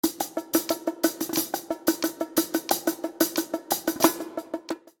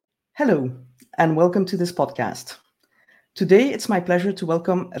Hello, and welcome to this podcast. Today, it's my pleasure to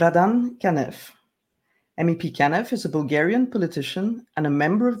welcome Radan Kanev. MEP Kanev is a Bulgarian politician and a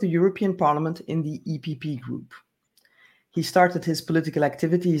member of the European Parliament in the EPP group. He started his political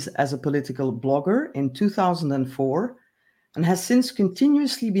activities as a political blogger in 2004 and has since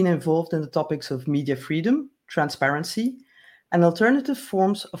continuously been involved in the topics of media freedom, transparency, and alternative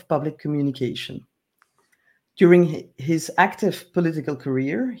forms of public communication. During his active political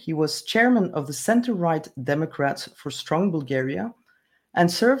career, he was chairman of the center-right Democrats for Strong Bulgaria and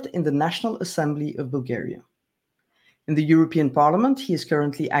served in the National Assembly of Bulgaria. In the European Parliament, he is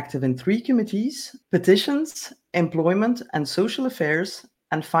currently active in 3 committees: petitions, employment and social affairs,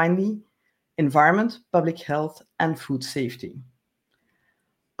 and finally, environment, public health, and food safety.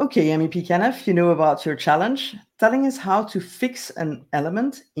 Okay, MEP Kanev, you know about your challenge, telling us how to fix an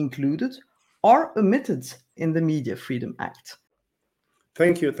element included or omitted in the Media Freedom Act.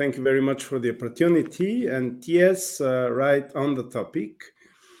 Thank you very much for the opportunity. And yes, right on the topic.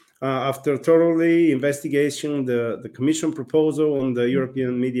 After thoroughly investigation the Commission proposal on the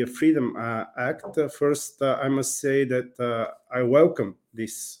European Media Freedom Act, first I must say that I welcome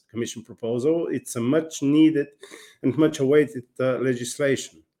this Commission proposal. It's a much needed and much awaited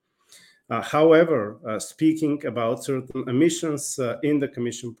legislation. However, speaking about certain omissions in the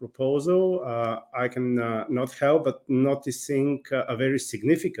Commission proposal, I can not help but noticing a very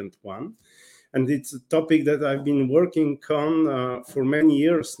significant one. And it's a topic that I've been working on for many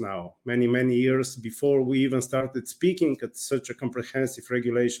years now, many years before we even started speaking at such a comprehensive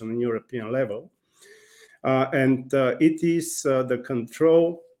regulation on European level. It is the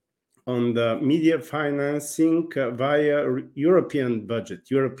control on the media financing via European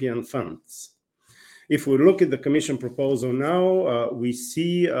budget, European funds. If we look at the Commission proposal now, we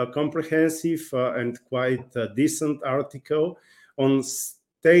see a comprehensive and quite decent article on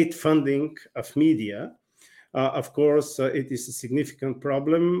state funding of media. Of course, it is a significant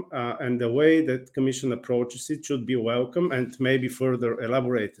problem, and the way that Commission approaches it should be welcome and maybe further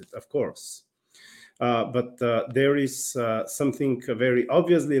elaborated, of course. But there is something very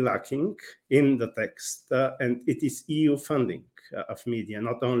obviously lacking in the text, and it is EU funding of media,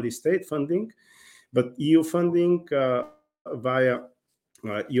 not only state funding, but EU funding via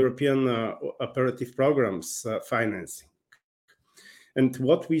European operative programs financing. And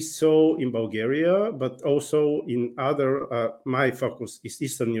what we saw in Bulgaria, but also in other, my focus is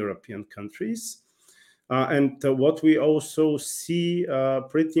Eastern European countries, and what we also see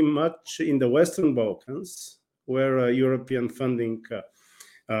pretty much in the Western Balkans, where European funding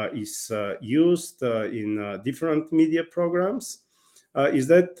is used in different media programs, is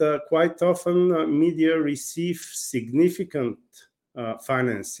that quite often media receive significant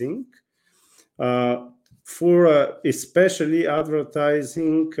financing for especially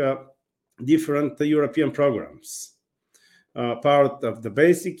advertising different European programs. Part of the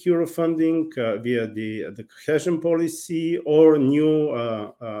basic Euro funding via the cohesion policy or new,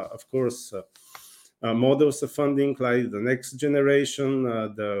 of course, models of funding like the Next Generation,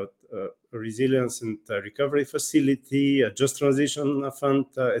 the Resilience and Recovery Facility, Just Transition Fund,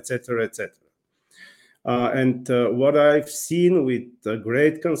 etc., etc. And what I've seen with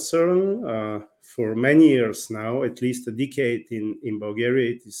great concern for many years now, at least a decade in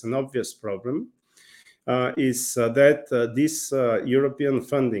Bulgaria, it is an obvious problem, is that this European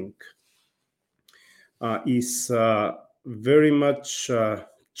funding is very much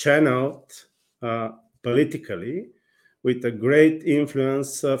channeled politically with a great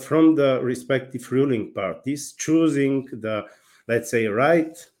influence from the respective ruling parties, choosing the, let's say,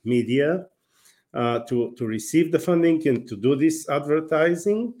 right media to receive the funding and to do this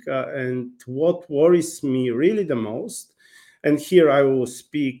advertising. And what worries me really the most, and here I will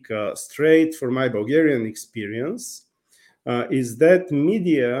speak straight for my Bulgarian experience, is that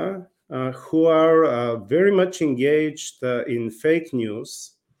media who are very much engaged in fake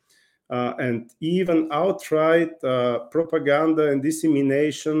news and even outright propaganda and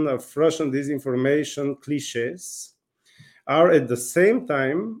dissemination of Russian disinformation cliches are at the same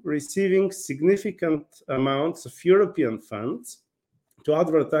time receiving significant amounts of European funds to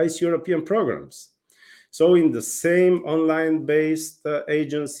advertise European programs. So in the same online-based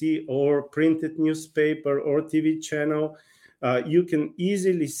agency or printed newspaper or TV channel, you can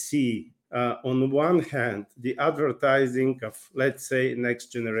easily see, on one hand, the advertising of, let's say, Next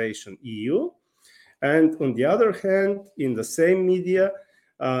Generation EU, and on the other hand, in the same media,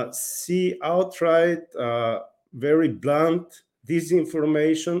 see outright very blunt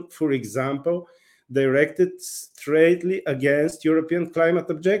disinformation, for example, directed straightly against European climate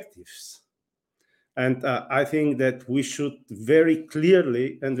objectives. And I think that we should very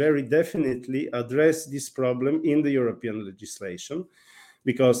clearly and very definitely address this problem in the European legislation,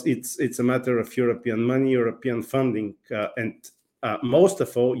 because it's a matter of European money, European funding, and most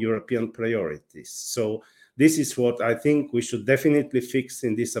of all, European priorities. So this is what I think we should definitely fix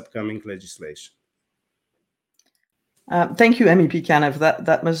in this upcoming legislation. Thank you, MEP Kanev.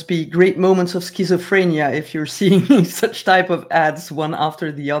 That must be great moments of schizophrenia if you're seeing such type of ads one after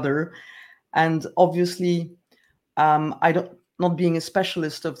the other. And obviously, not being a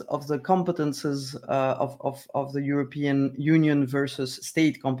specialist of the competences of the European Union versus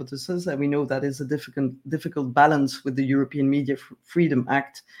state competences, and we know that is a difficult balance with the European Media Freedom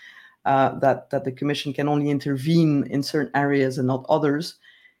Act, that the Commission can only intervene in certain areas and not others.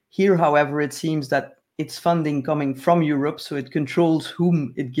 Here, however, it seems that it's funding coming from Europe, so it controls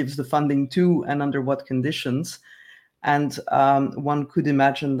whom it gives the funding to and under what conditions. And one could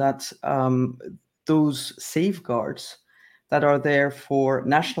imagine that those safeguards that are there for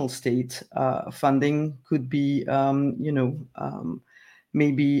national state funding could be,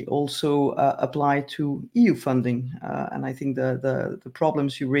 maybe also apply to EU funding. And I think the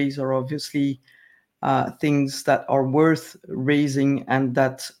problems you raise are obviously things that are worth raising, and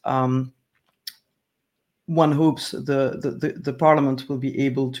that one hopes the Parliament will be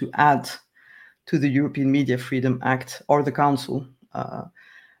able to add to the European Media Freedom Act, or the Council,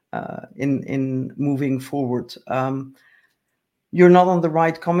 in moving forward. You're not on the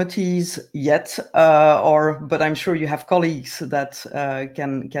right committees yet, but I'm sure you have colleagues that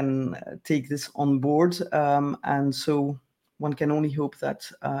can take this on board, and so one can only hope that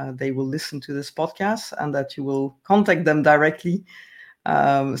they will listen to this podcast and that you will contact them directly,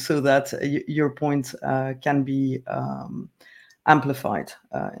 so that your point can be amplified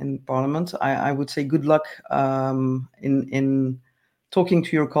in Parliament. I would say good luck in talking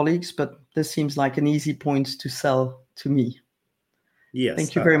to your colleagues, but this seems like an easy point to sell to me. Yes,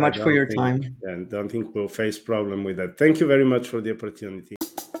 thank you very much for your time. And don't think we'll face problem with that. Thank you very much for the opportunity.